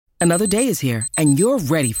Another day is here, and you're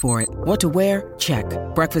ready for it. What to wear? Check.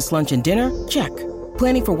 Breakfast, lunch, and dinner? Check.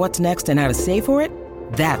 Planning for what's next and how to save for it?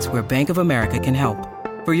 That's where Bank of America can help.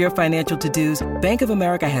 For your financial to-dos, Bank of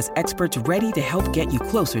America has experts ready to help get you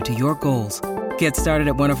closer to your goals. Get started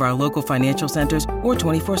at one of our local financial centers or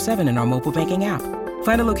 24/7 in our mobile banking app.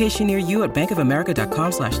 Find a location near you at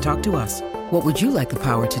bankofamerica.com/talktous. What would you like the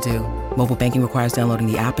power to do? Mobile banking requires downloading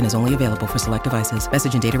the app and is only available for select devices.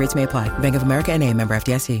 Message and data rates may apply. Bank of America N.A., member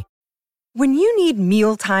FDIC. When you need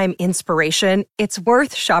mealtime inspiration, it's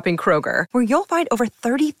worth shopping Kroger, where you'll find over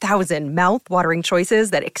 30,000 mouth-watering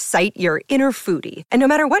choices that excite your inner foodie. And no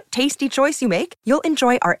matter what tasty choice you make, you'll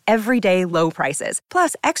enjoy our everyday low prices,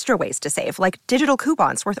 plus extra ways to save, like digital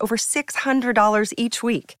coupons worth over $600 each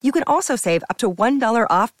week. You can also save up to $1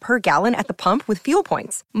 off per gallon at the pump with fuel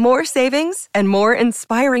points. More savings and more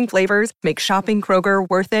inspiring flavors make shopping Kroger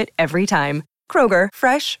worth it every time. Kroger,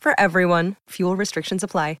 fresh for everyone. Fuel restrictions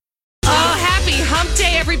apply. Oh, happy hump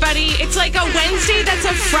day, everybody. It's like a Wednesday that's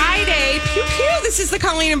a Friday. Pew, pew. This is the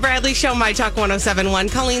Colleen and Bradley Show, My Talk 1071.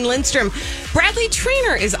 Colleen Lindstrom. Bradley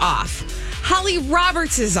Traynor is off. Holly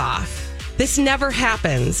Roberts is off. This never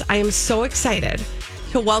happens. I am so excited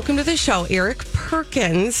to welcome to the show Eric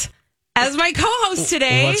Perkins as my co-host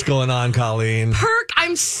today. What's going on, Colleen?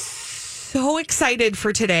 I'm so excited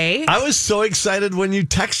for today. I was so excited when you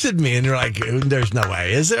texted me and you're like, there's no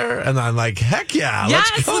way, is there? And I'm like, heck yeah, yes,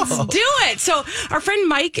 let's go. Let's do it. So our friend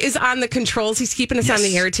Mike is on the controls. He's keeping us on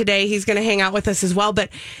the air today. He's going to hang out with us as well. But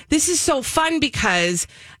this is so fun because,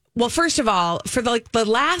 well, first of all, for the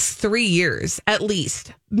last 3 years, at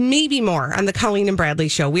least, maybe more, on the Colleen and Bradley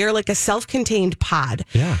Show, we are like a self-contained pod.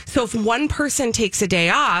 Yeah. So if one person takes a day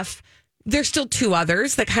off, there's still two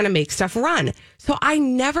others that kind of make stuff run. So I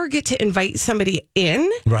never get to invite somebody in.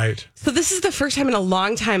 Right. So this is the first time in a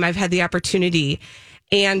long time I've had the opportunity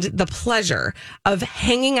and the pleasure of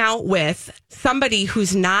hanging out with somebody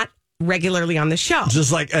who's not regularly on the show.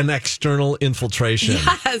 Just like an external infiltration.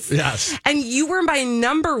 Yes. And you were my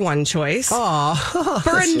number one choice. Aww,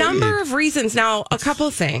 for a number of reasons. Now, a couple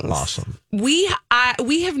things. Awesome. We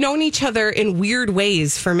have known each other in weird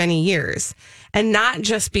ways for many years. And not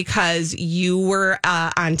just because you were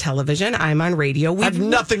on television, I'm on radio. We have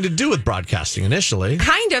nothing to do with broadcasting initially.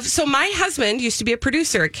 Kind of. So my husband used to be a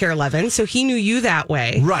producer at KARE 11, so he knew you that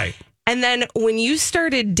way. Right. And then when you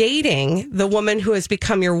started dating the woman who has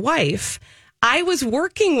become your wife, I was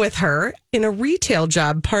working with her in a retail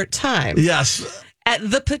job part-time. Yes. At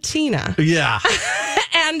the Patina. Yeah.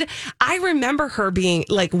 And I remember her being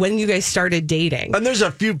like when you guys started dating. And there's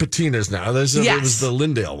a few Patinas now. It was the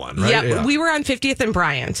Lindale one, right? Yeah, we were on 50th and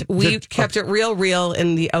Bryant. We kept it real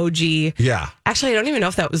in the OG. Yeah. Actually, I don't even know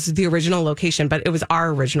if that was the original location, but it was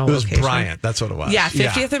our original location. It was Bryant. That's what it was. Yeah,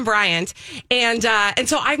 50th and Bryant. And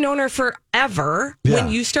so I've known her forever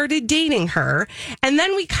when you started dating her. And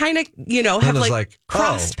then we kind of, have like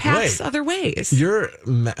crossed paths other ways.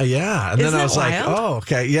 And then I was like, oh,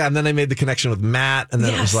 okay. Yeah. And then I made the connection with Matt. And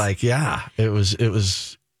then it was like, it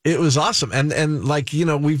was awesome. And like,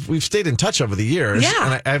 we've stayed in touch over the years.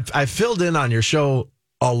 Yeah. And I filled in on your show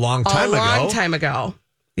a long time ago.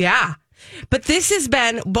 Yeah. But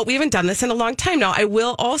we haven't done this in a long time now. I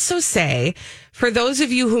will also say, for those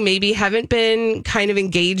of you who maybe haven't been kind of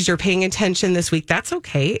engaged or paying attention this week, that's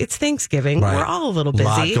okay. It's Thanksgiving. Right. We're all a little busy. A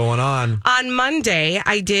lot going on. On Monday,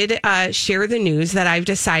 I did share the news that I've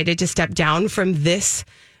decided to step down from this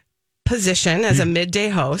position as a midday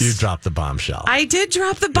host. You dropped the bombshell. I did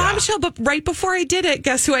drop the bombshell, but right before I did it,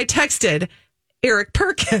 guess who I texted? Eric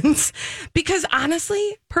Perkins. Because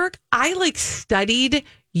honestly, Perk, I studied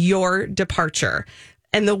your departure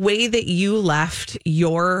and the way that you left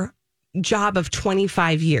your job of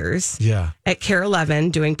 25 years at KARE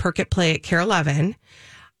 11, doing Perk at Play at KARE 11,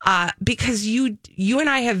 because you and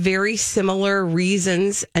I have very similar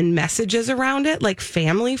reasons and messages around it, like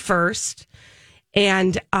family first.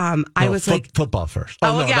 And I was football first.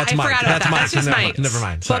 Oh, no, yeah, I forgot about that. That's just Mike. Never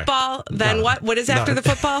mind. Sorry. Football. Then what? What is after the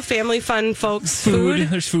football? Family, fun, folks. Food.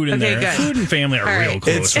 There's food in there. Good. Food and family are real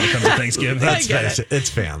close when it comes to Thanksgiving. It's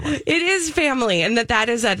family. It is family, and that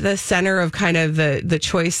is at the center of kind of the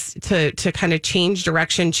choice to kind of change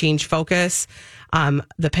direction, change focus.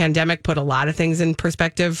 The pandemic put a lot of things in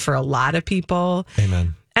perspective for a lot of people.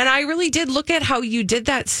 Amen. And I really did look at how you did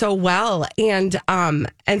that so well. And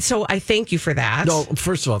so I thank you for that. No,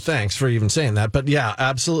 first of all, thanks for even saying that. But yeah,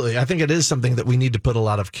 absolutely. I think it is something that we need to put a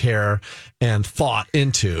lot of care and thought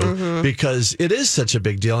into because it is such a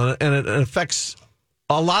big deal and it affects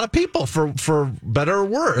a lot of people for better or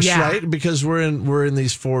worse, right? Because we're in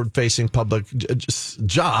these forward facing public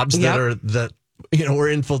jobs that we're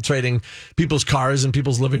infiltrating people's cars and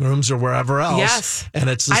people's living rooms or wherever else. Yes. And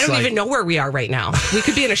it's just I don't even know where we are right now. We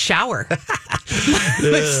could be in a shower.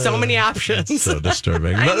 There's so many options. It's so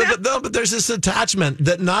disturbing. But there's this attachment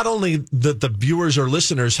that not only that the viewers or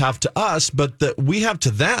listeners have to us, but that we have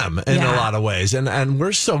to them in a lot of ways. And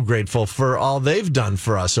we're so grateful for all they've done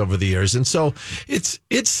for us over the years. And so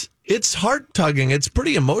it's heart tugging. It's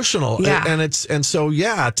pretty emotional. Yeah.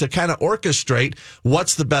 To kind of orchestrate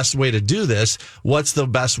what's the best way to do this, what's the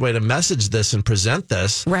best way to message this and present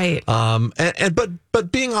this. Right.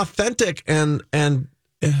 But being authentic and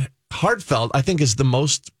heartfelt, I think, is the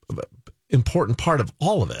most important part of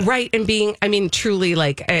all of it. Right. And being, truly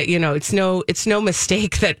it's no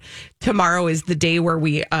mistake that tomorrow is the day where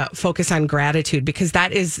we focus on gratitude, because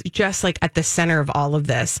that is just like at the center of all of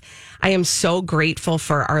this. I am so grateful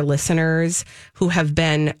for our listeners who have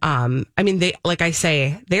been, they, like I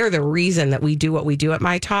say, they're the reason that we do what we do at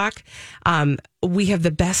My Talk. We have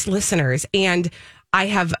the best listeners, and I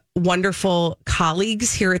have wonderful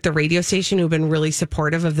colleagues here at the radio station who've been really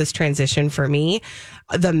supportive of this transition for me.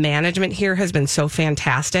 The management here has been so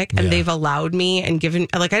fantastic, and they've allowed me and given,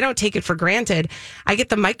 I don't take it for granted. I get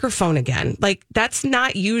the microphone again. That's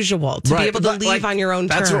not usual to be able to leave on your own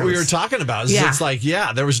terms. That's what we were talking about.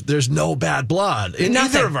 It's there's no bad blood in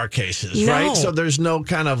either of our cases, right? So there's no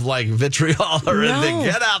kind of vitriol or anything.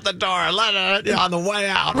 Get out the door, let it on the way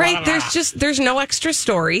out. Right. There's no extra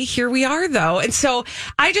story. Here we are, though. And so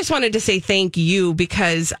I just wanted to say thank you,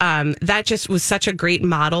 because that just was such a great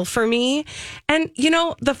model for me. And,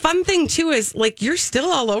 the fun thing, too, is you're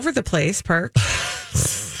still all over the place, Perk.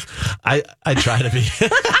 I try to be.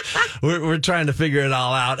 We're trying to figure it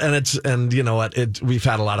all out, and you know what? We've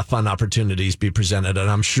had a lot of fun opportunities be presented, and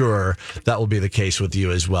I'm sure that will be the case with you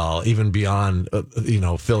as well. Even beyond,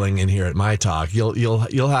 filling in here at My Talk, you'll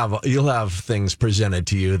have things presented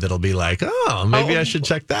to you that'll be like, maybe I should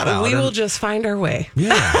check that out. We will just find our way.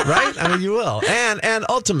 Yeah, right. You will, and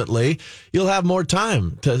ultimately, you'll have more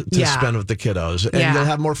time to spend with the kiddos, and you'll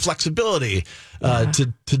have more flexibility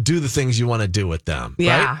to do the things you want to do with them.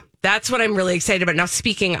 Yeah. Right? That's what I'm really excited about. Now,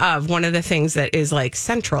 speaking of, one of the things that is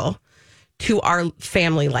central to our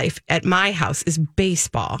family life at my house is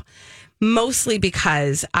baseball. Mostly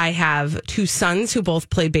because I have two sons who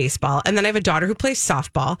both play baseball, and then I have a daughter who plays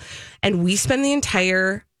softball, and we spend the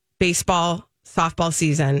entire baseball, softball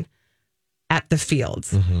season at the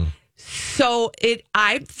fields. Mm-hmm. So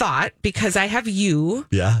I thought, because I have you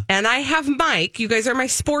and I have Mike, you guys are my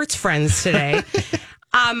sports friends today,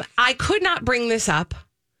 I could not bring this up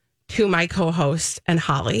to my co-host and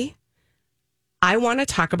Holly. I want to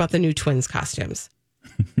talk about the new Twins costumes.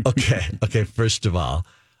 Okay. First of all,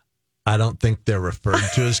 I don't think they're referred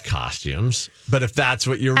to as costumes, but if that's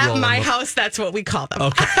what you're rolling at my house, that's what we call them.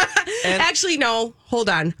 Okay. Actually, no, hold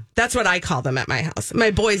on. That's what I call them at my house.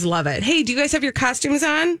 My boys love it. Hey, do you guys have your costumes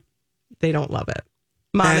on? They don't love it.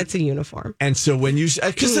 Mom, it's a uniform. And so when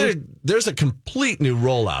because there's a complete new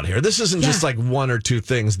rollout here. This isn't just one or two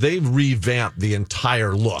things. They've revamped the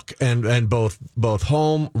entire look, and both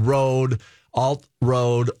home, road, alt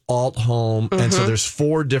home. Mm-hmm. And so there's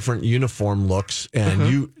 4 different uniform looks,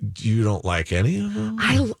 and you don't like any of them?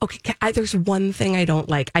 There's one thing I don't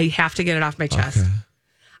like. I have to get it off my chest. Okay.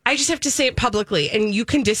 I just have to say it publicly, and you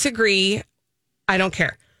can disagree. I don't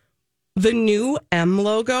care. The new M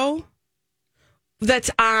logo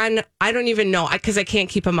that's on, I don't even know, because I can't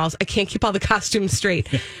keep I can't keep all the costumes straight.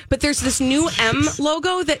 But there's this new M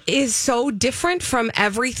logo that is so different from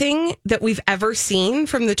everything that we've ever seen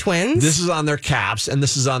from the Twins. This is on their caps, and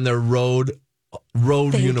this is on their road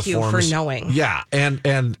uniforms. Thank you for knowing. Yeah, and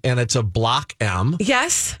it's a block M.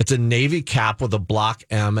 Yes. It's a navy cap with a block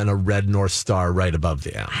M and a red North Star right above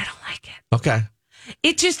the M. I don't like it. Okay.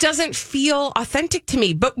 It just doesn't feel authentic to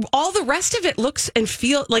me. But all the rest of it looks and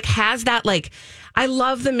feel has that, I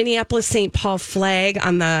love the Minneapolis St. Paul flag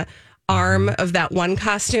on the arm of that one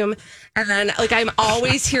costume. And then, I'm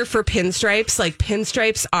always here for pinstripes.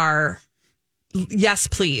 Pinstripes are, yes,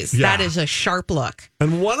 please. Yeah. That is a sharp look.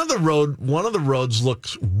 And one of the roads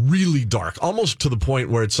looks really dark, almost to the point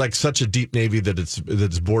where it's such a deep navy that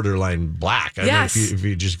it's borderline black. I mean, if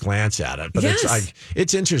you just glance at it, but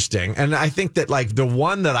it's interesting. And I think that the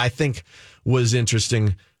one that I think was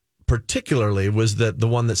interesting particularly was the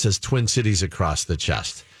one that says Twin Cities across the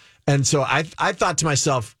chest. And so I thought to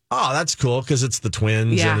myself, oh, that's cool, because it's the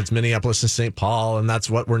Twins and it's Minneapolis and St. Paul, and that's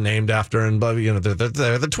what we're named after. And they're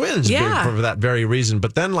the Twins for that very reason.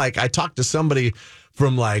 But then I talked to somebody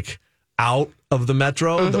from out of the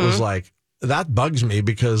metro that was that bugs me,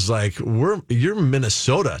 because you're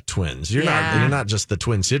Minnesota Twins. You're not just the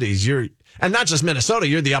Twin Cities. And not just Minnesota,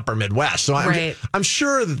 you're the upper Midwest. So I'm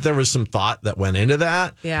sure that there was some thought that went into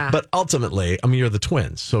that. Yeah. But ultimately, I mean, you're the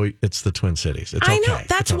Twins. So it's the Twin Cities. It's okay. I know.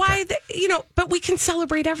 That's why, but we can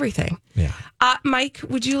celebrate everything. Yeah. Mike,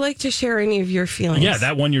 would you like to share any of your feelings? Yeah,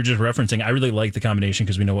 that one you're just referencing. I really like the combination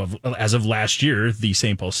because we know as of last year, the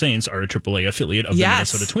St. Paul Saints are a AAA affiliate of the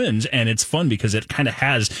Minnesota Twins. And it's fun because it kind of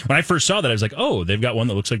has, when I first saw that, I was like, oh, they've got one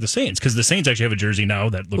that looks like the Saints. Because the Saints actually have a jersey now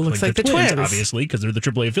that looks like the Twins, obviously, because they're the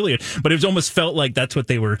AAA affiliate. But it almost felt like that's what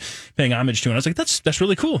they were paying homage to. And I was like, that's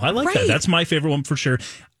really cool. I like that. That's my favorite one for sure.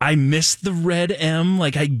 I miss the red M.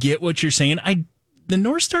 Like, I get what you're saying. The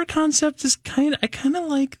North Star concept is I kind of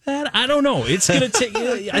like that. I don't know. It's going to take,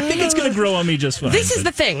 I think it's going to grow on me just fine. This is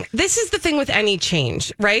the thing. This is the thing with any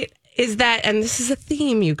change, right? Is that, and this is a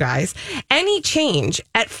theme, you guys, any change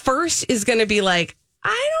at first is going to be like, I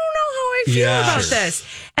don't know how I feel about this.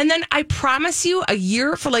 And then I promise you a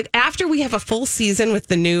year after we have a full season with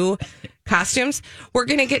the new costumes, we're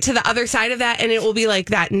going to get to the other side of that and it will be like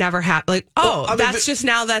that never happened. Like,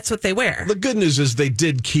 that's what they wear. The good news is they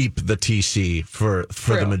did keep the TC for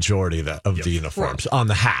the majority of the uniforms on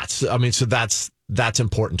the hats. I mean, so that's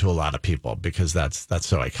important to a lot of people because that's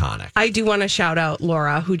so iconic. I do want to shout out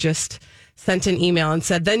Laura, who just sent an email and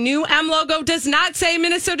said the new M logo does not say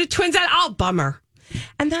Minnesota Twins at all. Bummer.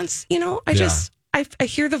 And that's, I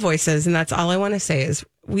hear the voices and that's all I want to say is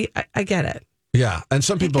I get it. Yeah, and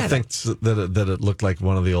some people think that it looked like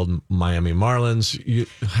one of the old Miami Marlins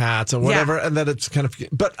hats or whatever, and that it's kind of.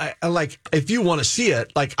 But I like, if you want to see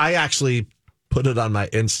it, like I actually put it on my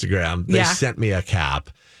Instagram. They sent me a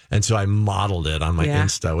cap, and so I modeled it on my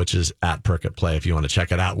Insta, which is @PerkItPlay. If you want to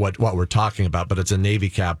check it out, what we're talking about. But it's a navy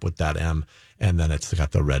cap with that M, and then it's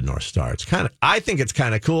got the red North Star. It's I think it's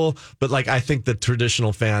kind of cool, but like I think the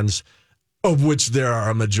traditional fans, of which there are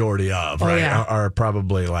a majority of, are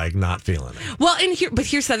probably like not feeling it. Well, but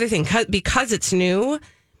here's the other thing, because it's new,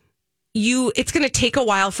 it's going to take a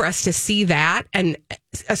while for us to see that and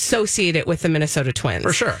associate it with the Minnesota Twins.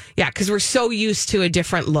 For sure. Yeah, because we're so used to a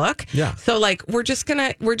different look. Yeah. So like we're just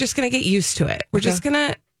gonna get used to it.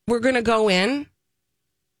 We're gonna go in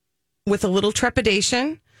with a little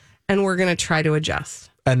trepidation, and we're gonna try to adjust.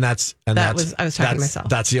 I was talking to myself.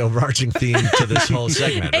 That's the overarching theme to this whole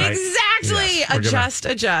segment, right? Exactly. Yes,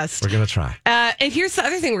 adjust. We're going to try. And here's the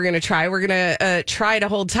other thing we're going to try. We're going to try to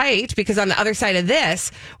hold tight because on the other side of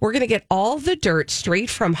this, we're going to get all the dirt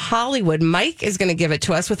straight from Hollywood. Mike is going to give it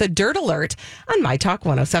to us with a dirt alert on My Talk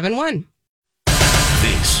 107.1.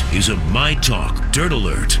 This is a My Talk Dirt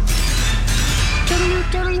Alert.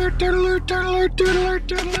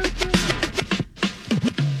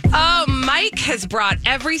 Mike has brought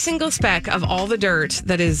every single speck of all the dirt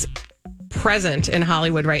that is present in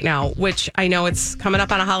Hollywood right now, which I know it's coming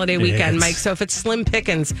up on a holiday weekend, Mike. So if it's slim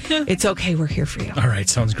pickings, it's okay. We're here for you. All right.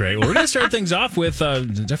 Sounds great. Well, we're going to start things off with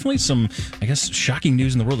definitely some, I guess, shocking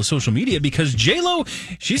news in the world of social media because J-Lo,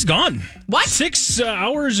 she's gone. What? 6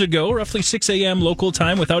 hours ago, roughly 6 a.m. local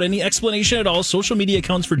time, without any explanation at all, social media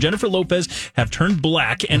accounts for Jennifer Lopez have turned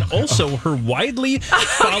black, and also her widely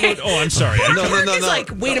followed... Oh, I'm sorry. No. Like,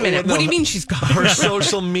 wait a minute. What do you mean she's gone? Her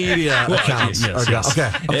social media accounts are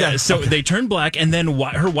gone. Okay. So they turned black, and then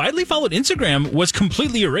her widely followed Instagram was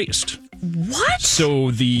completely erased. What?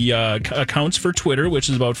 So the accounts for Twitter, which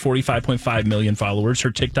is about 45.5 million followers,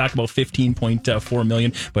 her TikTok about 15.4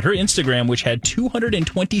 million, but her Instagram, which had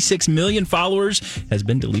 226 million followers, has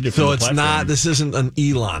been deleted from the platform. So it's not, this isn't an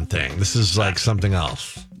Elon thing. This is like something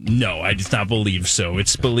else. No, I do not believe so.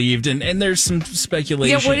 It's believed, and there's some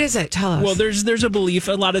speculation. Yeah, what is it? Tell us. Well, there's a belief.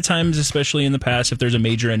 A lot of times, especially in the past, if there's a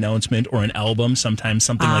major announcement or an album, sometimes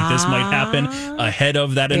something like this might happen ahead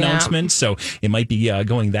of that announcement. So it might be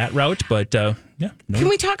going that route. But Can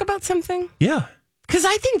we talk about something? Yeah. Because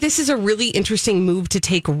I think this is a really interesting move to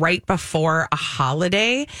take right before a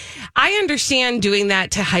holiday. I understand doing that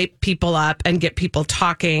to hype people up and get people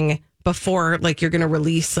talking before, like, you're going to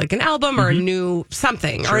release like an album or a new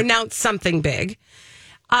something or announce something big.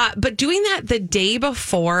 But doing that the day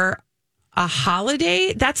before a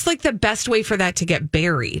holiday, that's like the best way for that to get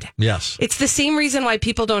buried. Yes. It's the same reason why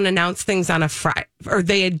people don't announce things on a Friday, or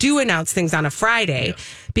they do announce things on a Friday,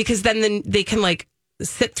 because then they can like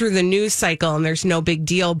sit through the news cycle and there's no big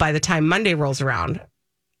deal by the time Monday rolls around.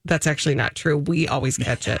 That's actually not true. We always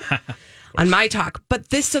catch it on My Talk. But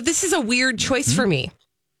this is a weird choice for me.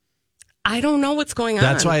 I don't know what's going on.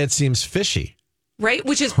 That's why it seems fishy. Right?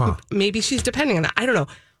 Which is, maybe she's depending on that. I don't know.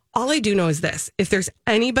 All I do know is this. If there's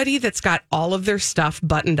anybody that's got all of their stuff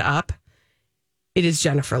buttoned up, it is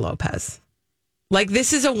Jennifer Lopez. Like,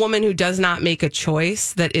 this is a woman who does not make a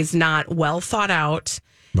choice that is not well thought out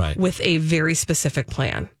with a very specific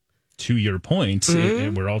plan. to your point,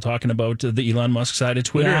 we're all talking about the Elon Musk side of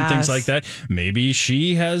Twitter and things like that. Maybe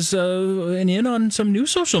she has an in on some new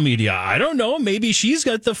social media. I don't know. Maybe she's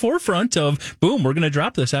got the forefront of, boom, we're going to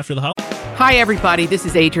drop this after the holiday. Hi, everybody. This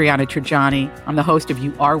is Adriana Trajani. I'm the host of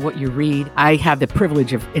You Are What You Read. I have the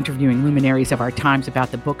privilege of interviewing luminaries of our times about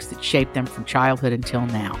the books that shaped them from childhood until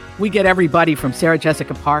now. We get everybody from Sarah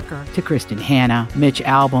Jessica Parker to Kristen Hanna, Mitch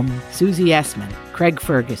Albom, Susie Essman, Craig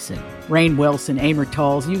Ferguson, Rainn Wilson, Amor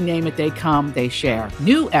Tolls, you name it, they come, they share.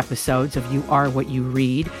 New episodes of You Are What You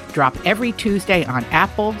Read drop every Tuesday on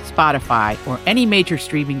Apple, Spotify, or any major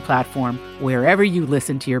streaming platform wherever you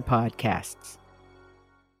listen to your podcasts.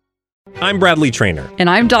 I'm Bradley Trainer. And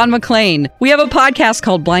I'm Don McClain. We have a podcast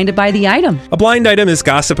called Blinded by the Item. A blind item is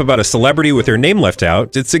gossip about a celebrity with their name left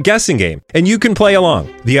out. It's a guessing game, and you can play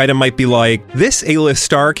along. The item might be like, this A-list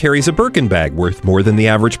star carries a Birkin bag worth more than the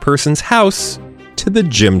average person's house to the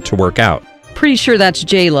gym to work out. Pretty sure that's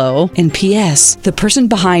J-Lo. And P.S. the person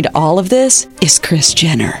behind all of this is Kris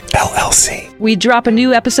Jenner, LLC. We drop a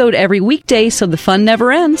new episode every weekday so the fun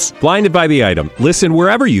never ends. Blinded by the Item. Listen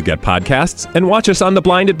wherever you get podcasts and watch us on the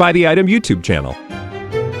Blinded by the Item YouTube channel.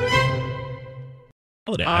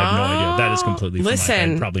 I have no idea. That is completely from my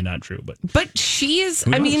head. Probably not true, but she is.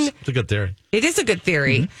 I mean, it's a good theory. It is a good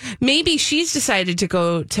theory. Maybe she's decided to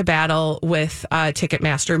go to battle with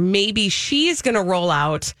Ticketmaster. Maybe she's going to roll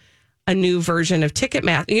out a new version of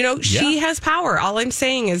Ticketmaster. You know, she has power. All I'm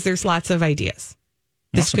saying is there's lots of ideas.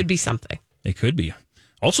 This could be something. It could be.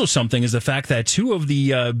 Also, something is the fact that one of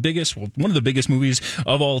the biggest movies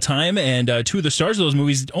of all time, and two of the stars of those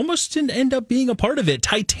movies almost didn't end up being a part of it.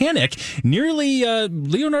 Titanic, nearly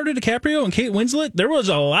Leonardo DiCaprio and Kate Winslet. There was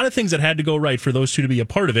a lot of things that had to go right for those two to be a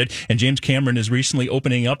part of it. And James Cameron is recently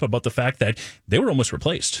opening up about the fact that they were almost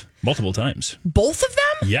replaced multiple times. Both of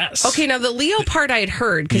them? Yes. Okay, now the Leo part I had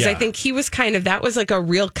heard, because I think he was that was like a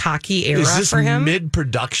real cocky era for him.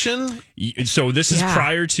 Mid-production? So this is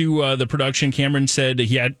prior to the production. Cameron said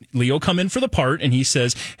he had Leo come in for the part, and he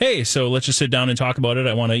says, hey, so let's just sit down and talk about it.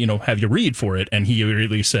 I want to, have you read for it. And he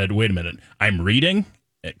really said, wait a minute, I'm reading?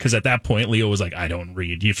 Because at that point, Leo was like, I don't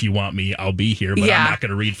read. If you want me, I'll be here, but I'm not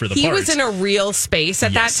going to read for the part. He was in a real space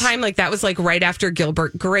at that time. Like, that was like right after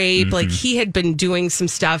Gilbert Grape. Like, he had been doing some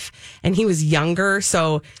stuff, and he was younger,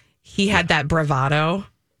 so he had that bravado.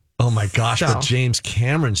 Oh my gosh, but James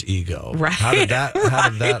Cameron's ego. Right. How did that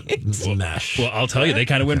mesh? Well, I'll tell you, they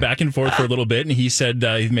kind of went back and forth for a little bit, and he said,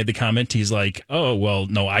 he made the comment, he's like, oh, well,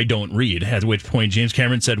 no, I don't read. At which point James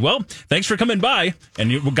Cameron said, well, thanks for coming by,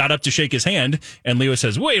 and you got up to shake his hand, and Leo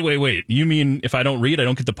says, wait, you mean if I don't read, I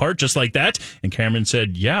don't get the part just like that? And Cameron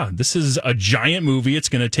said, yeah, this is a giant movie. It's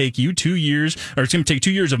going to take you 2 years, or it's going to take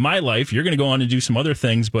 2 years of my life. You're going to go on and do some other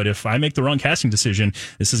things, but if I make the wrong casting decision,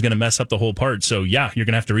 this is going to mess up the whole part. So yeah, you're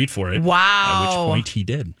going to have to read for it. Wow. At which point he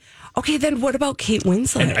did. Okay, then what about Kate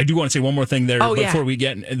Winslet? And I do want to say one more thing there before we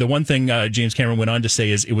get... The one thing James Cameron went on to say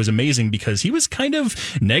is it was amazing because he was kind of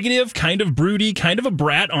negative, kind of broody, kind of a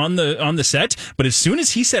brat on the set. But as soon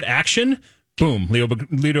as he said action... Boom,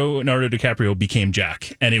 Leonardo DiCaprio became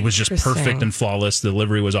Jack. And it was just perfect and flawless. The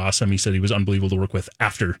delivery was awesome. He said he was unbelievable to work with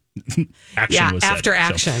after action was said. After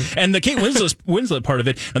action. So, and the Kate Winslet part of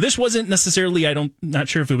it, now this wasn't necessarily, not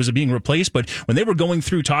sure if it was being replaced, but when they were going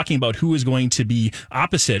through talking about who was going to be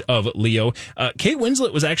opposite of Leo, Kate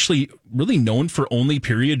Winslet was actually really known for only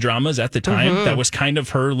period dramas at the time. That was kind of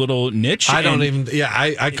her little niche. I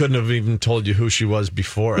couldn't have even told you who she was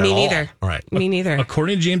before at all. Me neither. All right. Me neither.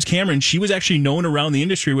 According to James Cameron, she was actually known around the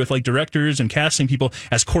industry with like directors and casting people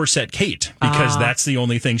as Corset Kate because that's the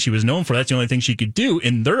only thing she was known for. That's the only thing she could do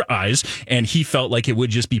in their eyes. And he felt like it would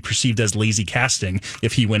just be perceived as lazy casting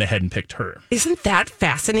if he went ahead and picked her. Isn't that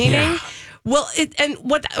fascinating? Yeah. Well, and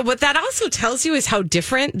what that also tells you is how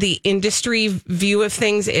different the industry view of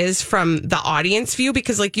things is from the audience view.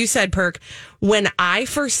 Because like you said, Perk, when I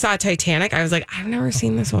first saw Titanic, I was like, I've never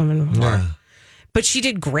seen this woman before. Yeah. But she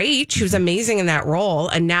did great. She was amazing in that role.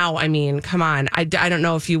 And now, I mean, come on. I don't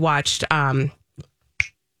know if you watched...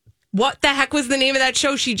 what the heck was the name of that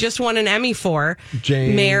show she just won an Emmy for?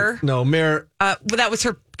 Mare. That was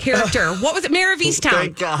her character. What was it? Mare of Easttown.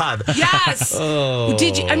 Thank God. Yes.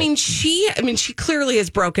 Did you? I mean, she clearly has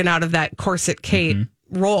broken out of that Corset Kate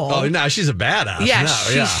role. Oh, no, she's a badass. Yeah,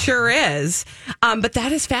 she sure is. But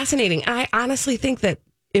that is fascinating. And I honestly think that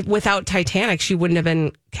without Titanic, she wouldn't have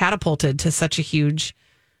been catapulted to such a huge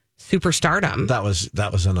superstardom. That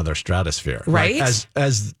was another stratosphere, right?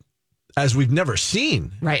 As we've never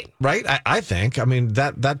seen. Right. I think. I mean,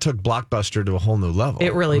 that took Blockbuster to a whole new level.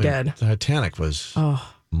 It really did. Titanic was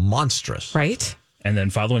monstrous. Right. And then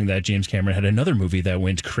following that, James Cameron had another movie that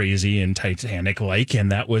went crazy and Titanic-like,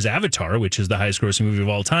 and that was Avatar, which is the highest-grossing movie of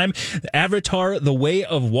all time. Avatar: The Way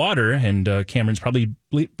of Water, and Cameron's probably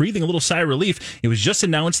breathing a little sigh of relief. It was just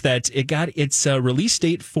announced that it got its release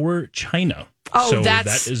date for China. Oh, so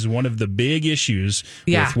that is one of the big issues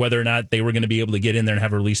with whether or not they were going to be able to get in there and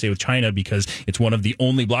have a release date with China, because it's one of the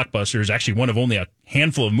only blockbusters, actually one of only a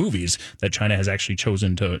handful of movies that China has actually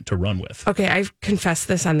chosen to run with. Okay, I've confessed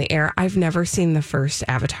this on the air. I've never seen the first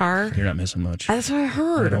Avatar. You're not missing much. That's what I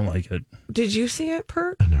heard. I don't like it. Did you see it,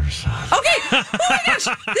 Perk? I never saw it. Okay. Oh my gosh.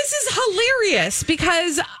 This is hilarious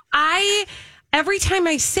because every time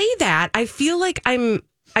I say that, I feel like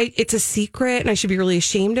it's a secret and I should be really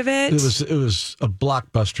ashamed of it. It was a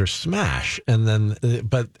blockbuster smash. And then,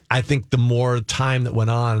 but I think the more time that went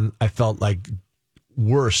on, I felt like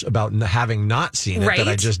worse about having not seen it, that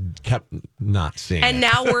I just kept not seeing it. And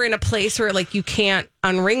now we're in a place where like you can't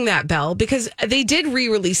unring that bell because they did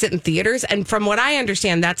re-release it in theaters. And from what I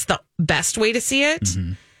understand, that's the best way to see it.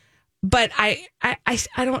 Mm-hmm. But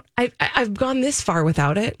I've gone this far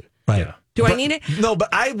without it. Right. Yeah. I need it? No, but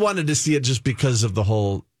I wanted to see it just because of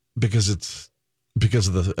because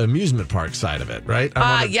of the amusement park side of it, right?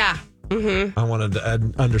 Yeah. Mm-hmm. I wanted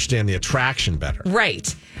to understand the attraction better.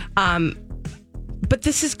 Right. But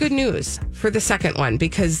this is good news for the second one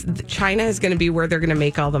because China is going to be where they're going to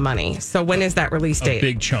make all the money. So when is that release date? A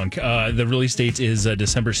big chunk. The release date is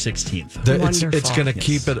December 16th. It's going to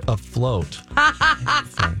keep it afloat.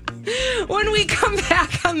 When we come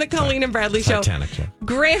back on the Colleen and Bradley Show,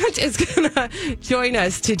 Grant is going to join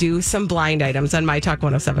us to do some blind items on My Talk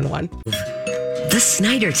 1071. The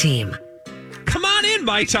Snyder Team. Come on in,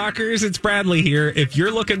 My Talkers. It's Bradley here. If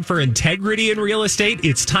you're looking for integrity in real estate,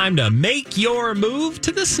 it's time to make your move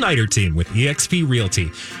to the Snyder Team with eXp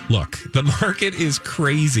Realty. Look, the market is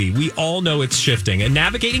crazy. We all know it's shifting, and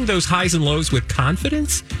navigating those highs and lows with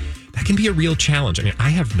confidence, that can be a real challenge. I mean, I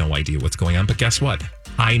have no idea what's going on, but guess what?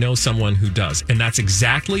 I know someone who does, and that's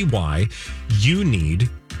exactly why you need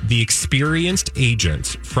the experienced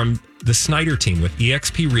agents from the Snyder Team with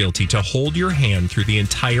eXp Realty to hold your hand through the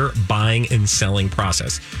entire buying and selling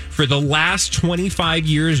process. For the last 25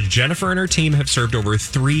 years, Jennifer and her team have served over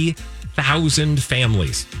 3,000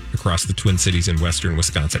 families across the Twin Cities in western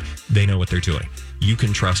Wisconsin. They know what they're doing. You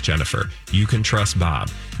can trust Jennifer. You can trust Bob.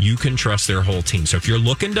 You can trust their whole team. So if you're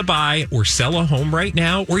looking to buy or sell a home right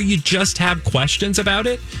now, or you just have questions about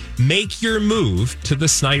it, make your move to the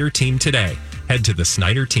Snyder Team today. Head to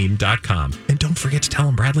thesnyderteam.com. And don't forget to tell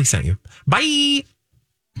them Bradley sent you. Bye!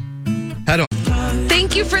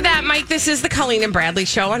 Thank you for that, Mike. This is the Colleen and Bradley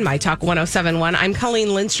Show on My Talk 1071. I'm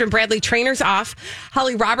Colleen Lindstrom. Bradley Trainer's off.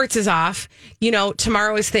 Holly Roberts is off. You know,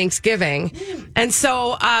 tomorrow is Thanksgiving. And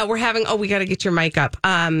so we're having, we got to get your mic up.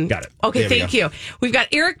 Got it. Okay, thank you. We've got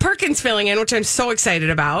Eric Perkins filling in, which I'm so excited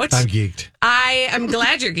about. I'm geeked. I am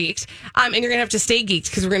glad you're geeked. And you're going to have to stay geeked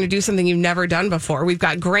because we're going to do something you've never done before. We've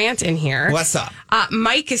got Grant in here. What's up?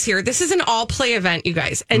 Mike is here. This is an all-play event, you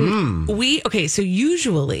guys. And so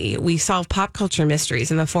usually we solve pop culture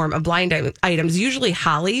mysteries in the form of blind items. Usually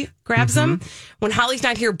Holly grabs them. When Holly's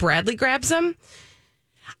not here, Bradley grabs them.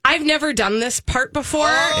 I've never done this part before,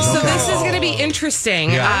 so this is going to be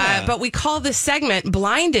interesting. Yeah. But we call this segment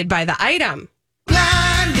Blinded by the Item.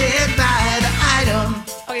 Blinded by the Item.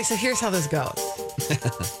 Okay, so here's how this goes.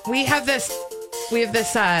 We have this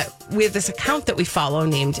account that we follow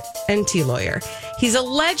named NT Lawyer. He's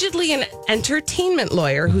allegedly an entertainment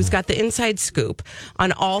lawyer who's got the inside scoop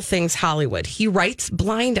on all things Hollywood. He writes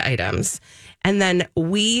blind items, and then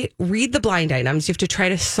we read the blind items. You have to try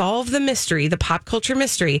to solve the mystery, the pop culture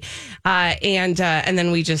mystery, and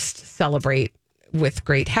then we just celebrate with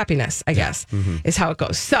great happiness, I guess, is how it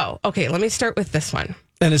goes. So, okay, let me start with this one.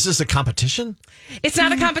 And is this a competition? It's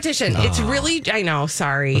not a competition. It's really, I know,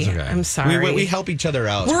 sorry. Okay. I'm sorry. We help each other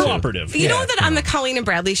out. We're cooperative. You know that on the Colleen and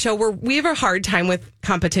Bradley Show, we have a hard time with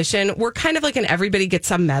competition. We're kind of like an everybody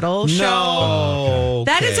gets a medal show. No.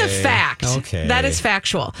 That is a fact. Okay. That is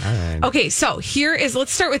factual. All right. Okay, so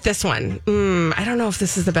let's start with this one. I don't know if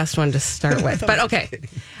this is the best one to start with, but okay.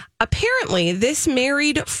 Apparently, this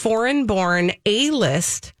married foreign-born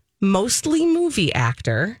A-list, mostly movie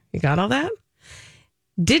actor, you got all that?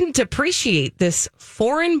 Didn't appreciate this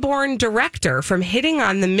foreign-born director from hitting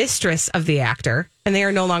on the mistress of the actor, and they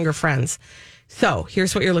are no longer friends. So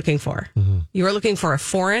here's what you're looking for. You are looking for a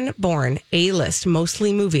foreign-born A-list,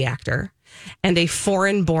 mostly movie actor, and a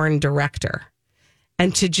foreign-born director.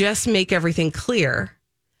 And to just make everything clear,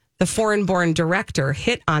 the foreign-born director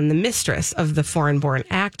hit on the mistress of the foreign-born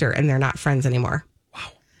actor, and they're not friends anymore. Wow.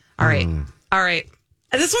 All right. All right.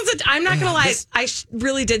 This one's I'm not going to lie. I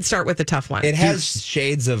really did start with a tough one. It has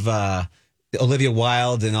shades of Olivia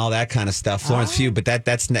Wilde and all that kind of stuff. Florence Pugh, but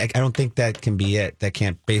that's I don't think that can be it. That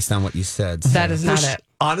can't, based on what you said. So. That is not it.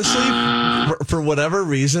 Honestly, for whatever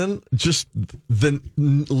reason, just the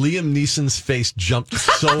Liam Neeson's face jumped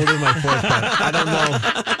so to my fourth part.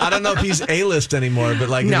 I don't know if he's A-list anymore, but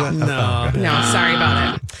like no, sorry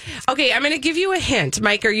about it. Okay, I'm going to give you a hint.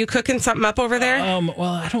 Mike, are you cooking something up over there? Well,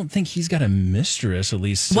 I don't think he's got a mistress, at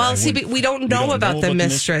least. Well, but we don't know about the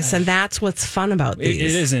mistress, and that's what's fun about these.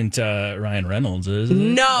 It isn't Ryan Reynolds, is it?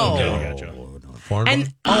 No. Okay, I gotcha.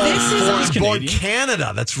 And this is Foreign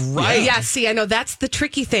Canada. That's right. Yeah, see, I know that's the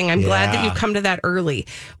tricky thing. I'm glad that you've come to that early.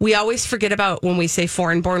 We always forget about, when we say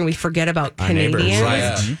foreign born, we forget about Canadians.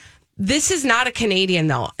 Right. This is not a Canadian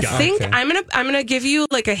though. I'm gonna give you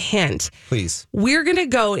like a hint. Please. We're gonna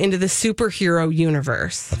go into the superhero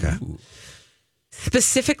universe. Okay.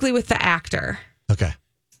 Specifically with the actor. Okay.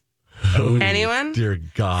 Anyone? Dear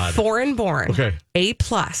God. Foreign born. Okay. A+.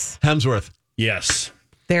 Hemsworth. Yes.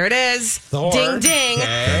 There it is. Thor. Ding ding.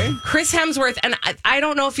 Okay. Chris Hemsworth, and I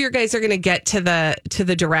don't know if you guys are going to get to the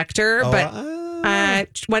director, but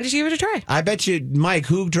why did you give it a try? I bet you, Mike.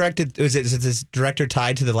 Who directed? Is this director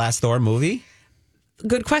tied to the last Thor movie?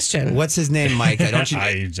 Good question. What's his name, Mike? I don't.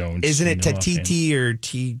 Isn't it know Tatiti or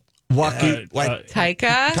T? Taika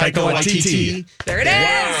Waititi. There it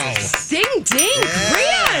is. Wow. Ding ding.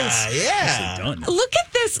 Grant. Yeah. Look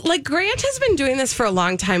at this. Like, Grant has been doing this for a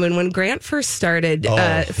long time. And when Grant first started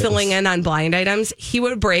filling in on blind items, he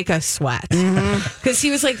would break a sweat. Because he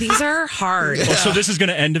was like, these are hard. Yeah. So this is going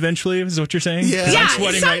to end eventually, is what you're saying? Yeah. I'm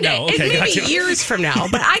sweating someday. right now. Okay, it may gotcha. be years from now.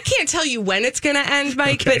 But I can't tell you when it's going to end,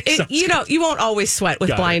 Mike. Okay, but you won't always sweat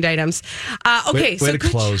with blind items. Okay. Way to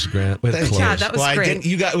close, Grant. Way to close. Yeah, that was great.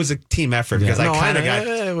 It was a team effort because I kind of got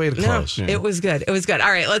way to close. No, it was good. It was good.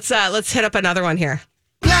 All right, let's hit up another one here.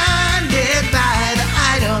 Blinded by the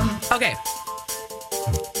item. Okay.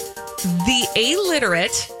 The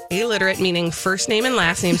illiterate meaning first name and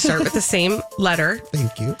last name start with the same letter.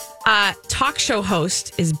 Thank you. Talk show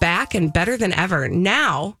host is back and better than ever.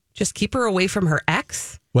 Now, just keep her away from her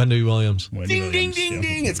ex. Wendy Williams. Ding, ding, ding,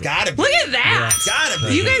 ding. It's got to be. Look at that. It's got to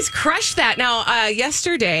be. You guys crushed that. Now,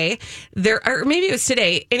 yesterday, or maybe it was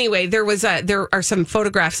today. Anyway, there are some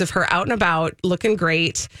photographs of her out and about looking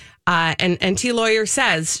great. And NT Lawyer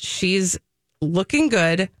says she's looking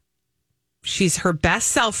good. She's her best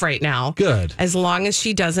self right now. Good. As long as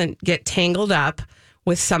she doesn't get tangled up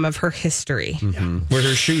with some of her history. Mm-hmm. With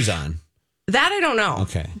her shoes on. That I don't know.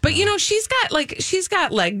 Okay. But she's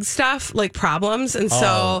got leg stuff, like problems. And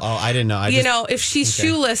so I didn't know. If she's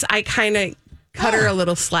shoeless, I kind of cut her a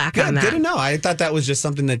little slack on that. Good to know. I thought that was just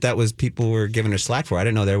something that was people were giving her slack for. I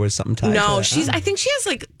didn't know there was something tied to that. I think she has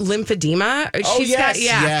like lymphedema.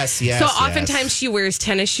 Yes. So oftentimes she wears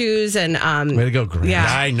tennis shoes and way to go, Grant. Yeah,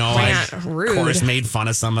 I know. Rude. Of course, made fun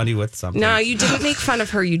of somebody with something. No, you didn't make fun of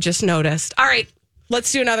her. You just noticed. All right,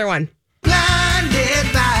 let's do another one.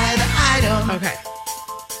 Blinded by the item. Okay.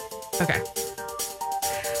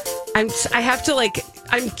 I'm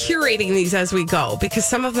curating these as we go because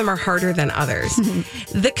some of them are harder than others.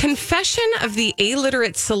 The confession of the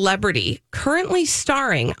illiterate celebrity currently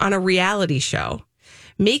starring on a reality show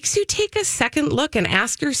makes you take a second look and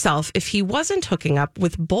ask yourself if he wasn't hooking up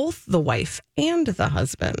with both the wife and the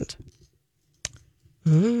husband.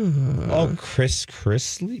 Oh,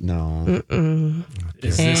 Chris Lee? No.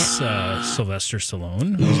 Is this Sylvester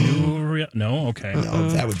Stallone? No? Okay. No,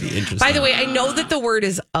 that would be interesting. By the way, I know that the word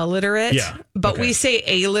is illiterate, but we say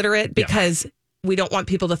illiterate because we don't want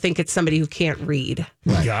people to think it's somebody who can't read.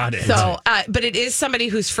 Right. Got it. So, but it is somebody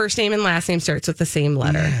whose first name and last name starts with the same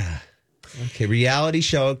letter. Yeah. Okay, reality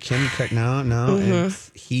show. Kim. No.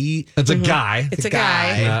 Mm-hmm. It's a guy. It's a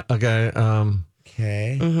guy. Okay.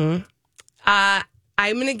 Okay. Mm-hmm.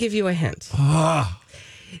 I'm going to give you a hint.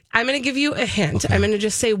 I'm going to give you a hint. Okay. I'm going to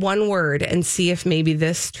just say one word and see if maybe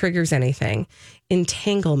this triggers anything.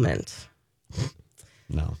 Entanglement.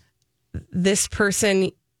 No. This person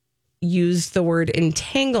used the word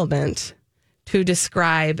entanglement to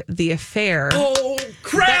describe the affair. Oh,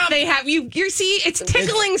 crap! That they have. You see, it's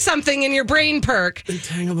tickling something in your brain, Perk.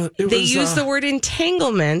 Entanglement. They use the word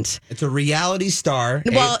entanglement. It's a reality star.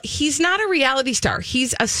 Well, he's not a reality star.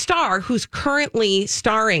 He's a star who's currently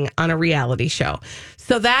starring on a reality show.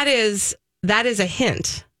 So that is a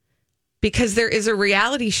hint. Because there is a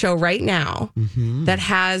reality show right now that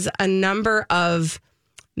has a number of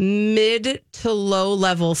mid to low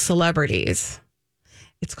level celebrities.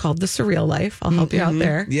 It's called The Surreal Life. I'll help you out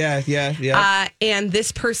there. Yeah. And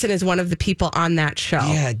this person is one of the people on that show.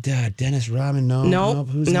 Yeah, Dennis Rodman. No.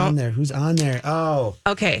 Who's on there? Oh.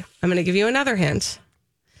 Okay. I'm going to give you another hint.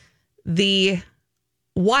 The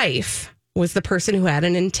wife was the person who had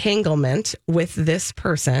an entanglement with this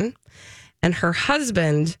person. And her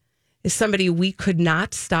husband is somebody we could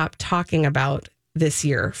not stop talking about this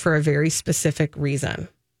year for a very specific reason.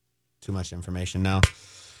 Too much information now.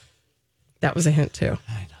 That was a hint, too.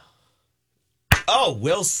 I know. Oh,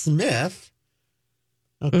 Will Smith.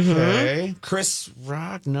 Okay. Chris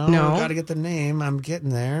Rock. No. Got to get the name. I'm getting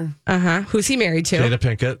there. Who's he married to? Jada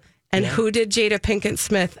Pinkett. And who did Jada Pinkett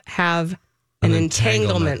Smith have an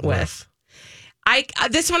entanglement with?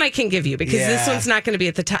 This one I can give you because this one's not going to be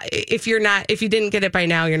at the top. If you didn't get it by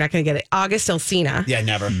now, you're not going to get it. August Alsina. Yeah,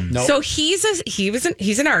 never. Nope. So he's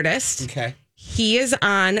an artist. Okay. He is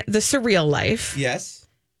on The Surreal Life. Yes.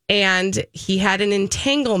 And he had an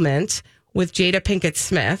entanglement with Jada Pinkett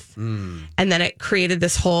Smith. And then it created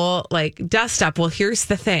this whole dust up. Well, here's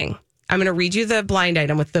the thing. I'm going to read you the blind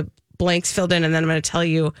item with the blanks filled in, and then I'm going to tell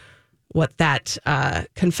you what that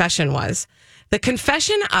confession was. The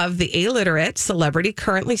confession of the illiterate celebrity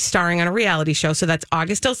currently starring on a reality show, so that's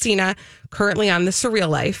August Alsina, currently on The Surreal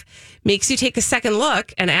Life, makes you take a second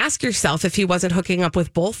look and ask yourself if he wasn't hooking up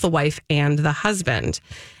with both the wife and the husband.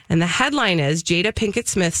 And the headline is Jada Pinkett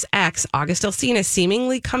Smith's ex, August Alsina,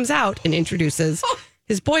 seemingly comes out and introduces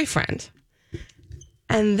his boyfriend.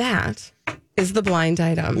 And that is the blind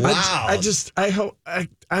item. Wow.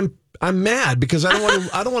 I'm mad because I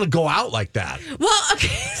don't want to go out like that. Well, okay.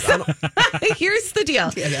 So here's the deal.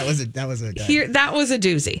 Yeah, that was a that was a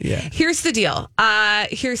doozy. Yeah. Here's the deal. By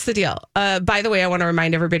the way, I want to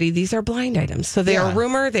remind everybody these are blind items. So they are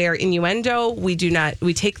rumor, they are innuendo. We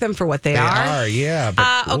take them for what they are. Yeah.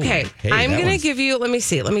 But, okay. I'm going to give you, let me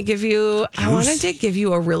give you, I wanted to give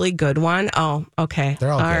you a really good one. Oh, okay.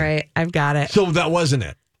 They're all good. Right. I've got it. So that wasn't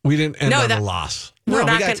it. We didn't end on a loss. We're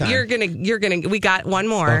not got gonna. You're gonna. We got one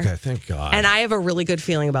more. Okay, thank God. And I have a really good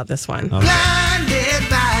feeling about this one. Blinded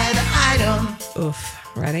by the item.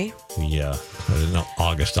 Oof. Ready? Yeah. I didn't know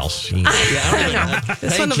August Alsina.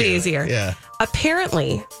 This one will be easier. Yeah.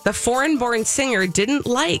 Apparently, the foreign-born singer didn't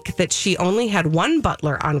like that she only had one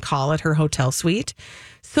butler on call at her hotel suite,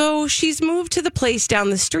 so she's moved to the place down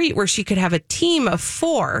the street where she could have a team of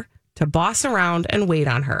 4 to boss around and wait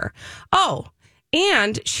on her. Oh.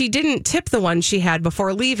 And she didn't tip the one she had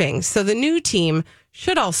before leaving. So the new team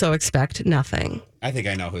should also expect nothing. I think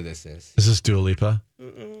I know who this is. Is this Dua Lipa?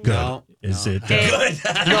 Good. No. Is it? Good.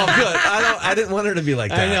 No, good. I didn't want her to be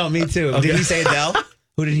like that. I know, me too. Okay. Did he say Adele?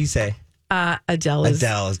 Who did he say? Adele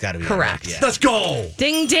has got to be correct. Yeah. Let's go.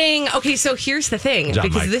 Ding, ding. Okay, so here's the thing,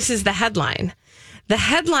 because this is the headline. The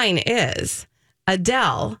headline is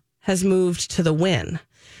Adele has moved to the Wynn.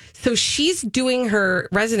 So she's doing her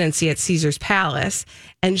residency at Caesar's Palace,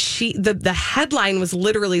 and the headline was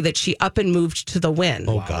literally that she up and moved to the Wynn.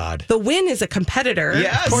 Oh, God. The Wynn is a competitor.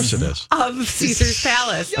 Yes. Of course it is. Of Caesar's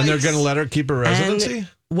Palace. And they're going to let her keep her residency?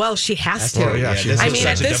 Well, she has to. Yeah, I mean,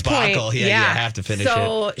 at this point, you have to finish it.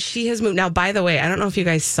 So she has moved. Now, by the way, I don't know if you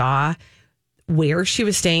guys saw where she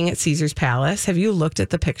was staying at Caesar's Palace. Have you looked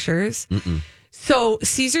at the pictures? Mm-mm. So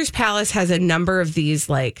Caesar's Palace has a number of these,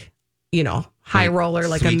 high roller,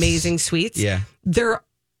 suites. Amazing suites. Yeah. They're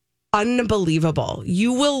unbelievable.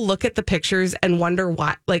 You will look at the pictures and wonder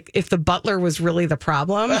why, if the butler was really the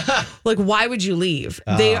problem, why would you leave?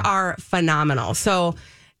 They are phenomenal. So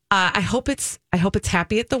I hope it's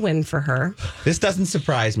happy at the Wynn for her. This doesn't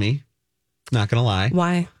surprise me. Not going to lie.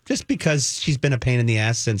 Why? Just because she's been a pain in the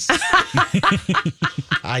ass since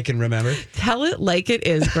I can remember. Tell it like it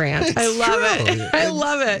is, Grant. I love it. I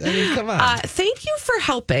love it. I mean, come on. Thank you for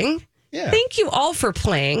helping. Yeah. Thank you all for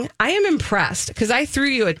playing. I am impressed because I threw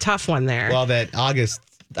you a tough one there. Well, that August,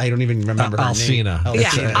 I don't even remember her Alsina. name.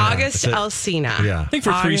 Yeah, August Alsina. Yeah. I think for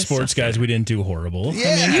August 3 Sports guys, we didn't do horrible.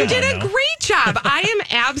 Yeah. You did a great job. I am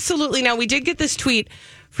absolutely. Now, we did get this tweet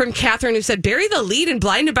from Catherine who said, bury the lead and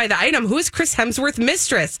blinded by the item. Who is Chris Hemsworth's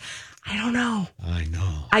mistress? I don't know.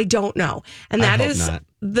 I don't know. And that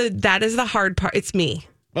is the hard part. It's me.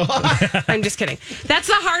 I'm just kidding. That's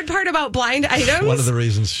the hard part about blind items. One of the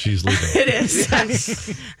reasons she's leaving. It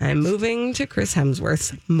is. I'm moving to Chris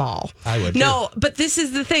Hemsworth's mall. I would. No, but this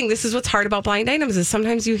is the thing. This is what's hard about blind items is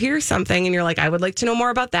sometimes you hear something and you're like, I would like to know more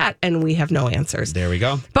about that. And we have no answers. There we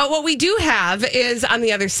go. But what we do have is on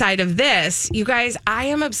the other side of this, you guys, I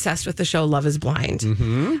am obsessed with the show Love is Blind.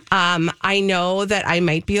 Mm-hmm. I know that I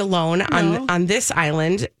might be alone on this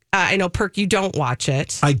island. I know, Perk, you don't watch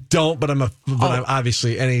it. I don't, but I'm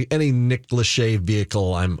obviously any Nick Lachey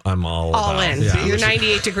vehicle. I'm all about. In. Yeah. You're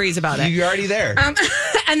 98 degrees about it. You're already there.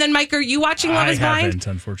 And then, Mike, are you watching Love is Blind? I haven't,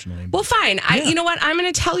 unfortunately. Well, fine. Yeah. You know what? I'm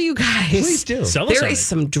going to tell you guys. Please do. There is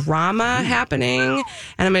some drama happening, and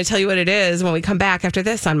I'm going to tell you what it is when we come back after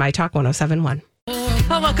this on My Talk 107.1.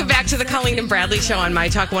 Well, welcome back to the Colleen and Bradley Show on My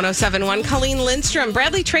Talk 107.1. Colleen Lindstrom.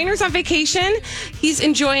 Bradley Trainor's on vacation. He's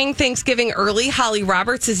enjoying Thanksgiving early. Holly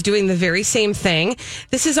Roberts is doing the very same thing.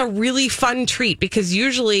 This is a really fun treat because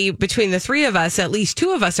usually between the three of us, at least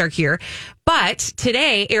two of us are here. But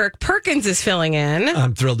today, Eric Perkins is filling in.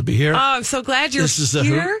 I'm thrilled to be here. Oh, I'm so glad you're This is a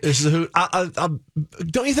here. hoot. This is a hoot.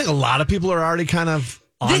 Don't you think a lot of people are already kind of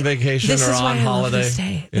on vacation or on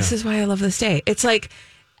holiday? This is why I love this day. It's like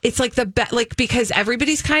because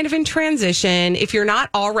everybody's kind of in transition. If you're not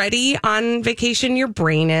already on vacation, your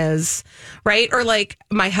brain is, right? Or like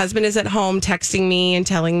my husband is at home texting me and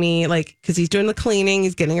telling me because he's doing the cleaning,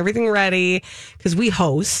 he's getting everything ready because we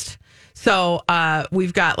host. So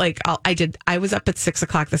we've got I was up at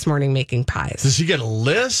 6:00 this morning making pies. Does he get a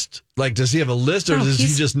list? Does he have a list or does he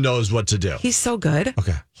just knows what to do? He's so good.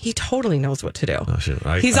 Okay. He totally knows what to do. Oh, shit.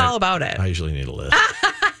 He's all about it. I usually need a list.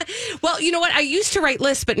 Well, you know what? I used to write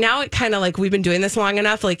lists, but now it kind of we've been doing this long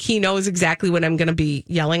enough. He knows exactly what I'm going to be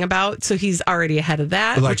yelling about. So he's already ahead of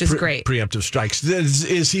that, which is great. Preemptive strikes.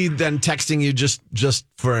 Is he then texting you just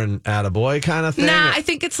for an attaboy kind of thing? Nah, I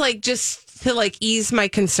think it's just to ease my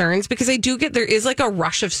concerns because I do there is a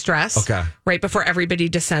rush of stress right before everybody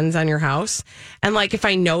descends on your house. And if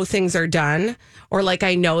I know things are done or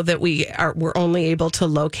I know that we're only able to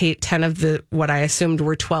locate 10 of what I assumed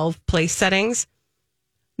were 12 place settings.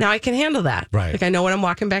 Now I can handle that. Right. I know what I'm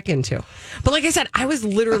walking back into. But like I said, I was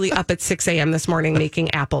literally up at 6 a.m. this morning making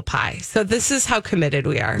apple pie. So this is how committed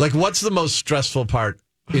we are. What's the most stressful part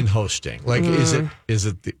in hosting? Is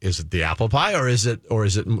it the apple pie or is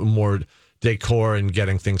it more decor and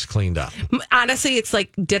getting things cleaned up? Honestly, it's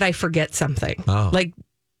did I forget something? Oh.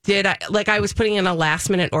 Did I I was putting in a last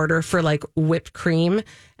minute order for whipped cream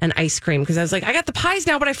and ice cream because I was I got the pies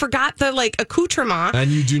now, but I forgot the accoutrement. And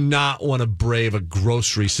you do not want to brave a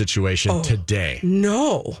grocery situation today.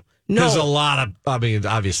 No. There's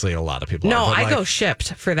obviously a lot of people. No, I go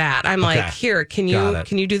shipped for that. I'm here, can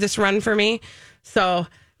you do this run for me? So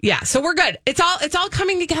yeah, so we're good. It's all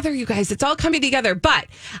coming together, you guys. It's all coming together. But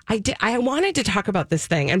I wanted to talk about this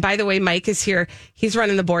thing. And by the way, Mike is here. He's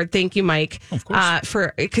running the board. Thank you, Mike. Of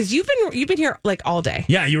course. Because you've been here all day.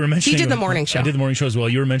 Yeah, you were mentioning he did the morning show. I did the morning show as well.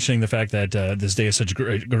 You were mentioning the fact that this day is such a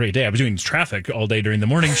great day. I was doing traffic all day during the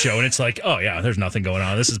morning show, and it's oh yeah, there's nothing going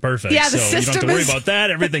on. This is perfect. Yeah, so you don't have to worry about that.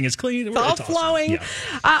 Everything is clean. It's all flowing.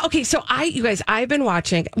 Yeah. Okay, so you guys, I've been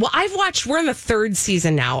watching. Well, we're in the 3rd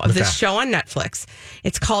season now of this show on Netflix.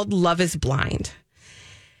 It's called Love is Blind.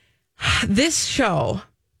 This show,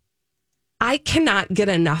 I cannot get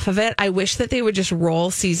enough of it. I wish that they would just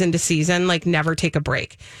roll season to season, never take a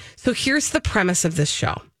break. So here's the premise of this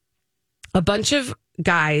show. A bunch of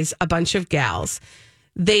guys, a bunch of gals,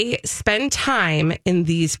 they spend time in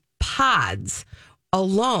these pods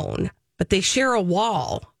alone, but they share a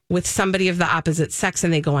wall with somebody of the opposite sex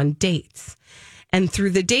and they go on dates. And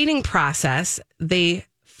through the dating process, they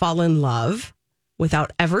fall in love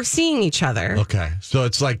without ever seeing each other. Okay. So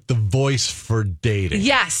it's The Voice for dating.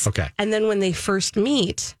 Yes. Okay. And then when they first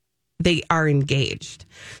meet, they are engaged.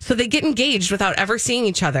 So they get engaged without ever seeing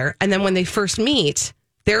each other. And then when they first meet,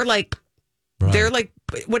 they're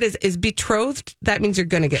what is betrothed? That means you're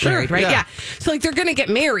going to get married, right? Yeah. So they're going to get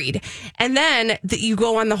married. And then you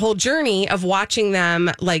go on the whole journey of watching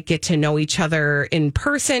them get to know each other in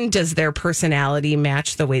person. Does their personality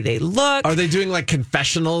match the way they look? Are they doing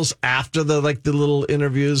confessionals after the little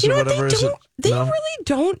interviews or whatever? They really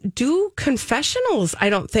don't do confessionals, I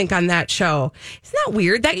don't think, on that show. Isn't that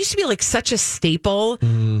weird? That used to be such a staple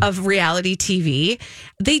of reality TV.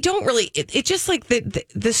 They don't really. It just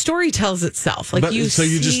the story tells itself.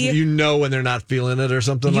 You know when they're not feeling it or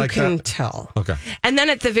something like that? You can tell. Okay. And then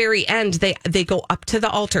at the very end, they go up to the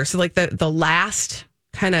altar. So the last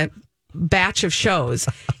kind of batch of shows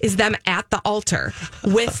is them at the altar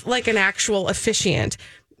with an actual officiant.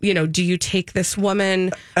 Do you take this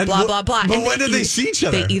woman? Blah, blah, blah. But when do they see each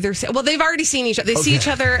other? They either they've already seen each other. They see each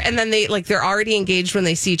other and then they're already engaged when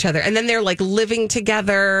they see each other. And then they're living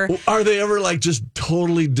together. Are they ever just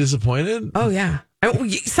totally disappointed? Oh, yeah.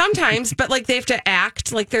 Sometimes, but they have to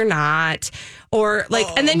act like they're not, or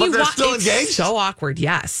and then they're still engaged. So awkward,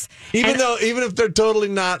 yes. Even if they're totally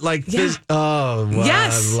not this. Oh, wow,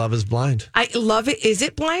 yes. Love is Blind. I love it. Is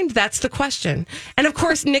it blind? That's the question. And of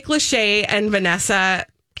course, Nick Lachey and Vanessa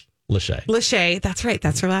Lachey. That's right.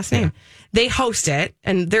 That's her last name. They host it,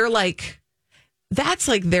 and they're that's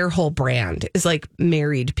their whole brand is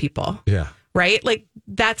married people. Yeah. Right.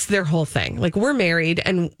 That's their whole thing. We're married,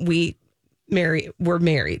 and we're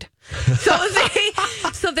married.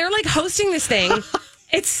 So they're hosting this thing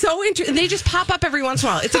It's so interesting. They just pop up every once in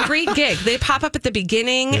a while. It's a great gig. They pop up at the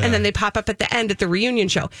beginning and then they pop up at the end at the reunion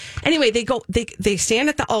show. Anyway, they stand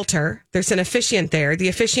at the altar. There's an officiant there. The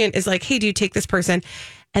officiant is like, hey, do you take this person?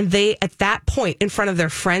 And they, at that point, in front of their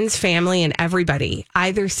friends, family, and everybody,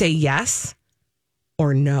 either say yes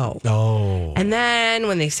or no. Oh. And then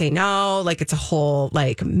when they say no, like it's a whole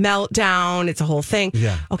like meltdown. It's a whole thing.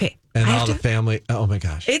 Yeah. Okay. And all the family. Oh my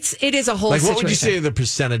gosh. It is a whole like, situation. what would you say are the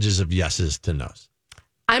percentages of yeses to nos?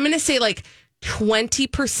 I'm going to say like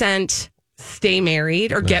 20% stay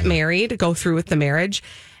married or get married, go through with the marriage,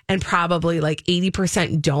 and probably like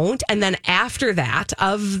 80% don't. And then after that,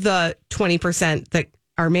 of the 20% that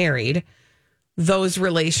are married, those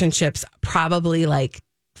relationships probably like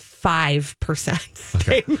 5%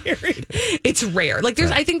 stay married. It's rare. Like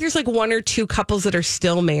I think there's like one or two couples that are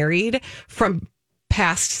still married from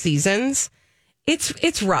past seasons.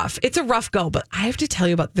 It's rough. It's a rough go, but I have to tell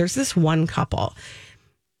you there's this one couple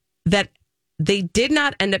that they did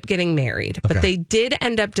not end up getting married, but they did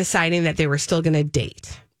end up deciding that they were still going to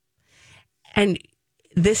date. And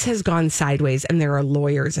this has gone sideways and there are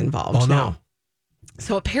lawyers involved now.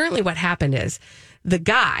 So apparently what happened is the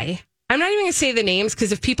guy, I'm not even going to say the names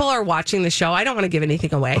because if people are watching the show, I don't want to give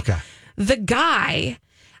anything away. Okay. The guy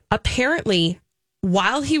apparently,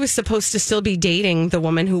 while he was supposed to still be dating the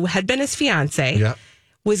woman who had been his fiance,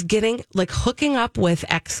 was getting like hooking up with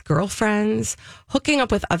ex-girlfriends, hooking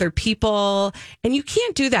up with other people. And you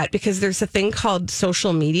can't do that because there's a thing called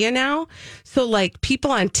social media now. So like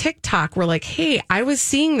people on TikTok were like, hey, I was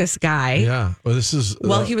seeing this guy. Yeah. Well, this is.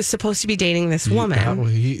 Well, he was supposed to be dating this woman. Well,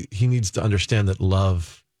 he needs to understand that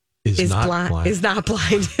love is not blind. Is not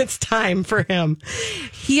blind. It's time for him.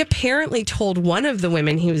 He apparently told one of the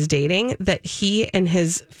women he was dating that he and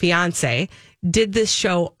his fiance did this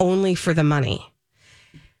show only for the money.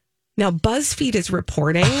 Now, BuzzFeed is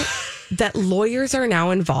reporting that lawyers are now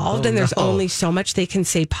involved and there's only so much they can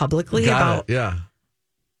say publicly about. Yeah.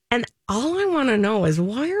 And all I want to know is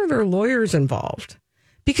why are there lawyers involved?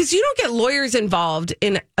 Because you don't get lawyers involved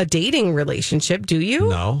in a dating relationship, do you?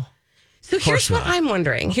 No. So here's what I'm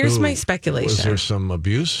wondering. Here's my speculation. Was there some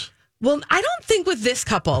abuse? Well, I don't think with this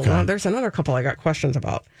couple. Okay. Well, there's another couple I got questions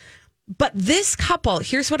about. But this couple,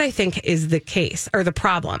 here's what I think is the case or the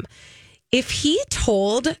problem. If he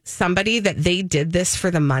told somebody that they did this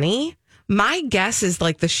for the money, my guess is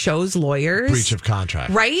like the show's lawyers. Breach of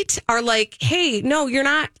contract. Right? Are like, hey, no, you're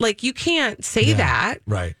not, like, you can't say that.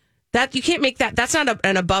 Right. That you can't make that. That's not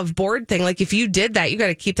an above board thing. Like if you did that, you got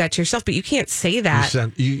to keep that to yourself. But you can't say that.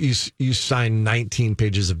 You signed 19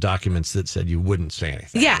 pages of documents that said you wouldn't say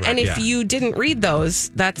anything. Yeah, right? and if you didn't read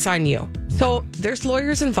those, that's on you. So there's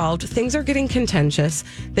lawyers involved. Things are getting contentious.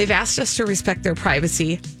 They've asked us to respect their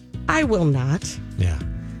privacy. I will not. Yeah.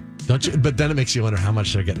 Don't you? But then it makes you wonder how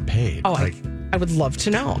much they're getting paid. Oh, I would love to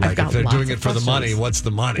know. Like I've got if they're lots doing of it for the money, what's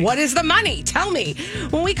the money? What is the money? Tell me.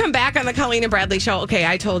 When we come back on the Colleen and Bradley show, okay,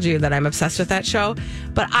 I told you that I'm obsessed with that show,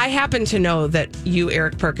 but I happen to know that you,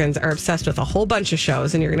 Eric Perkins, are obsessed with a whole bunch of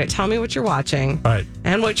shows, and you're going to tell me what you're watching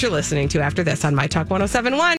and what you're listening to after this on My Talk 1071.